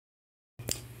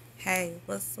Hey,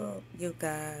 what's up, you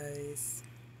guys?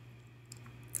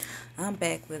 I'm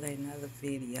back with another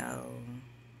video,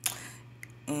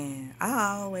 and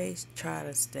I always try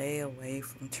to stay away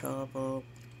from trouble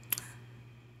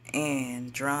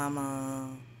and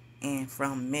drama and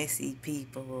from messy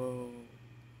people,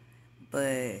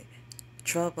 but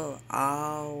trouble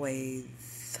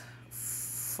always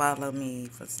follow me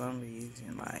for some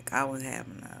reason. Like, I was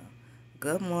having a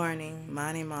good morning,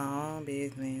 minding my own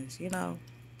business,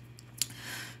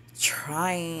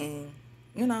 trying,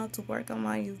 to work on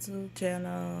my YouTube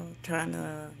channel, trying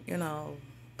to,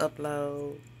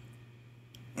 upload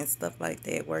and stuff like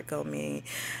that, work on me.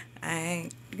 I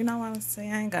ain't, you know what I'm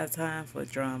saying? I ain't got time for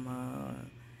drama.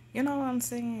 You know what I'm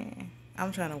saying?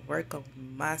 I'm trying to work on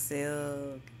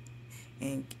myself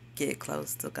and get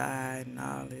close to God and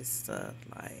all this stuff.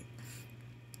 Like,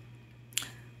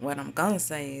 what I'm gonna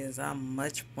say is I'm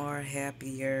much more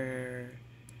happier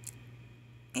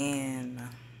and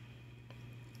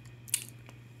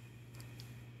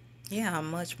yeah,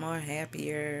 I'm much more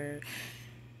happier.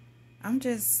 I'm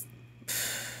just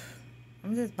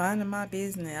I'm just minding my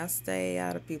business. I stay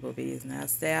out of people's business. I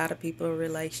stay out of people's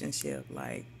relationship.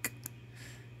 Like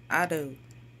I do.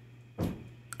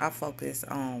 I focus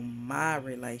on my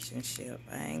relationship.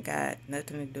 I ain't got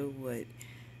nothing to do with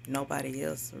nobody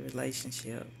else's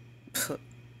relationship.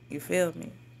 You feel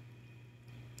me?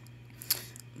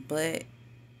 But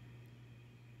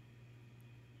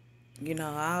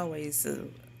I always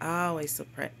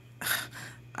support.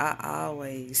 I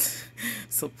always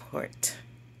support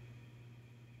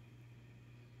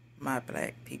my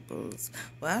black peoples.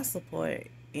 Well, I support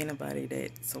anybody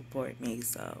that support me.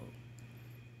 So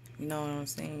you know what I'm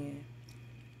saying.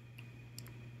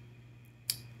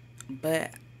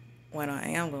 But what I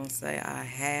am gonna say, I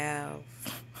have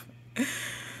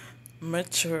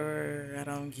mature. I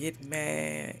don't get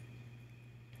mad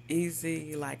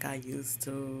easy like I used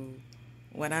to.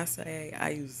 When I say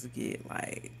I used to get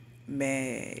like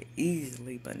mad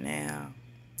easily, but now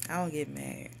I don't get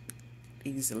mad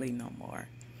easily no more.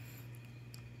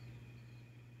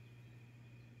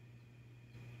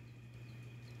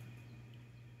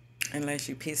 Unless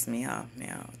you piss me off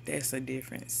now. That's a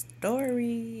different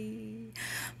story.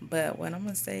 But what I'm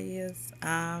going to say is,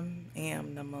 I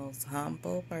am the most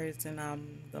humble person.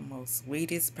 I'm the most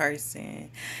sweetest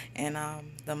person. And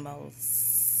I'm the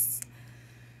most,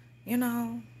 you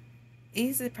know,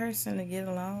 easy person to get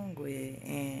along with.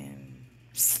 And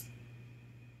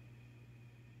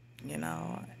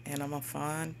I'm a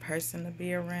fun person to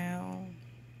be around.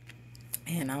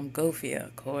 And I'm goofy,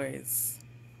 of course.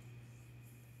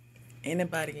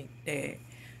 Anybody that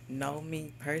know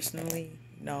me personally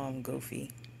know I'm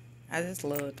goofy. I just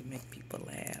love to make people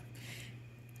laugh.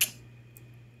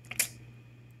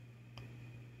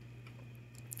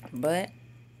 But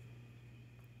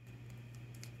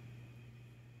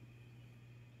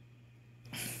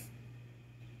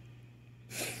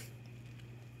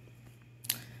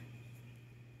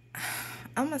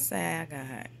I'm gonna say I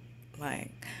got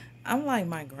like I'm like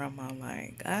my grandma.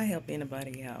 Like I help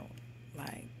anybody out,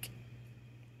 like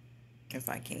if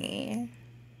I can.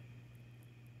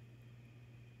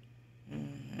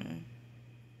 hmm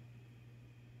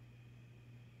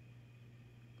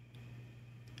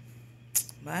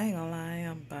But I ain't gonna lie,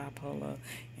 I'm bipolar,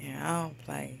 and I don't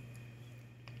play.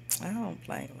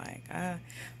 Like I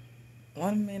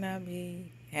one minute I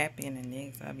be happy, and the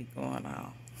next I be going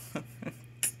off.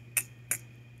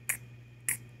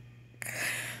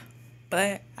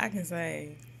 But I can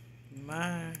say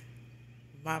my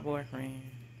my boyfriend,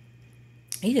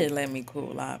 he just let me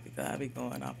cool out because I be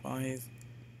going off on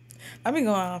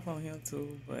him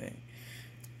too, but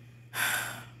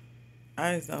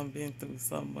I just done been through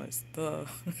so much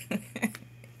stuff.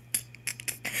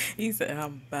 He said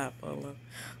I'm bipolar.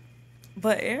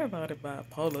 But everybody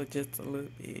bipolar just a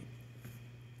little bit.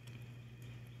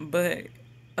 But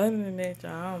other than that,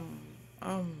 y'all,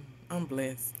 I'm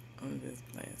blessed. I'm just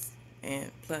blessed.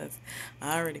 And plus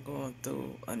I already going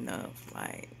through enough.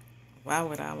 Like, why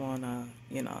would I wanna,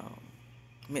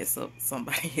 mess up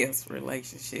somebody else's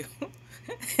relationship?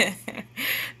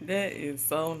 That is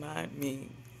so not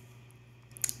me.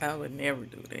 I would never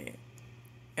do that.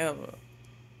 Ever.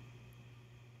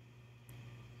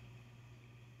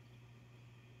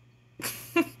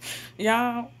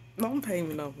 Y'all, don't pay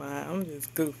me no mind. I'm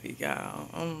just goofy, y'all.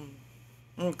 I'm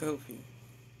goofy.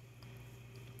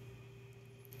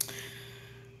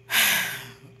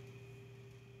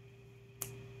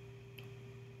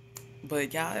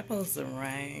 But y'all, it supposed to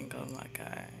rain. Oh my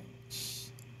gosh.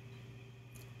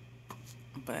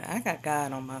 But I got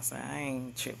God on my side. I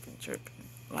ain't tripping.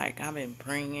 Like, I've been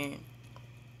praying.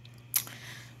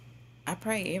 I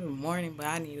pray every morning, but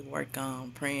I need to work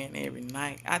on praying every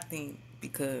night. I think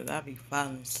because I be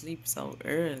falling asleep so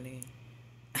early.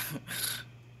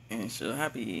 And sure, I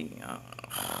be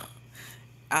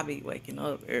waking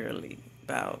up early,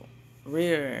 about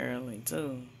real early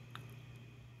too.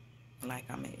 Like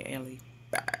I'm an early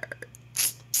bird.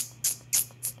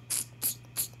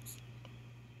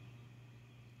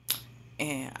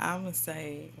 And I'm gonna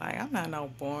say, like, I'm not no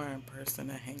boring person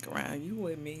to hang around. You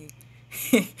with me?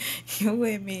 You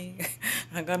with me?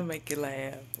 I'm gonna make you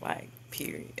laugh. Like,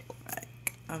 period. Like,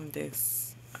 I'm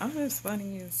just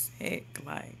funny as heck.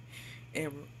 Like,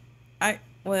 it,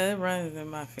 well, it runs in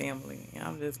my family.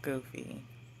 I'm just goofy,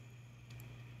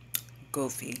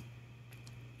 goofy,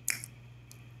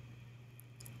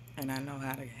 and I know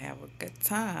how to have a good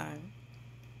time.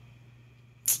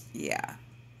 Yeah,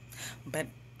 but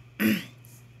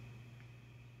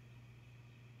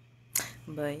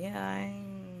yeah,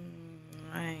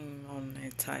 I ain't on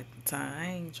that type of time. I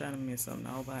ain't trying to mess up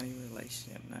nobody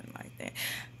relationship, nothing like that.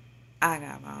 I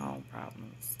got my own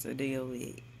problems to deal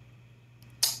with,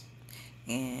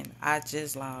 and I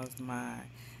just lost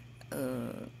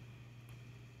uh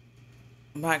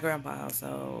my grandpa,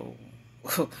 so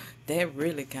that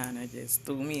really kind of just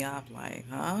threw me off. Like,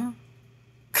 huh?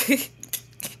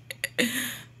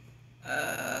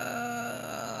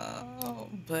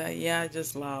 But yeah, I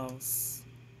just lost.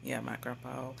 Yeah, my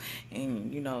grandpa,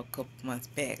 and a couple months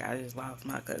back, I just lost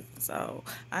my cousin. So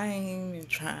I ain't even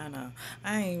trying to.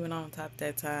 I ain't even on top of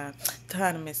that time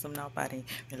trying to mess up nobody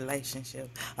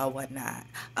relationship or whatnot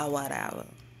or whatever.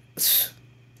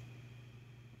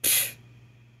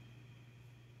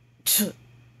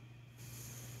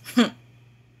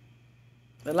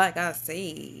 But like I said,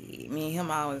 me and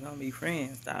him always gonna be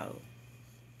friends, though.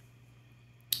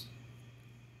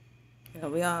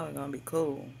 We always gonna be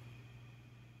cool.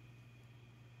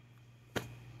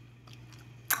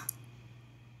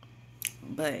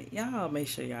 But y'all make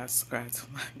sure y'all subscribe to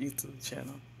my YouTube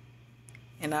channel.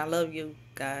 And I love you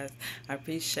guys. I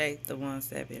appreciate the ones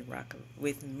that have been rocking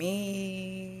with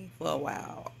me for a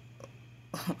while.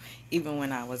 Even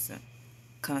when I wasn't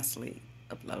constantly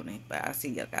uploading. But I'll see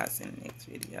you guys in the next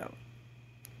video.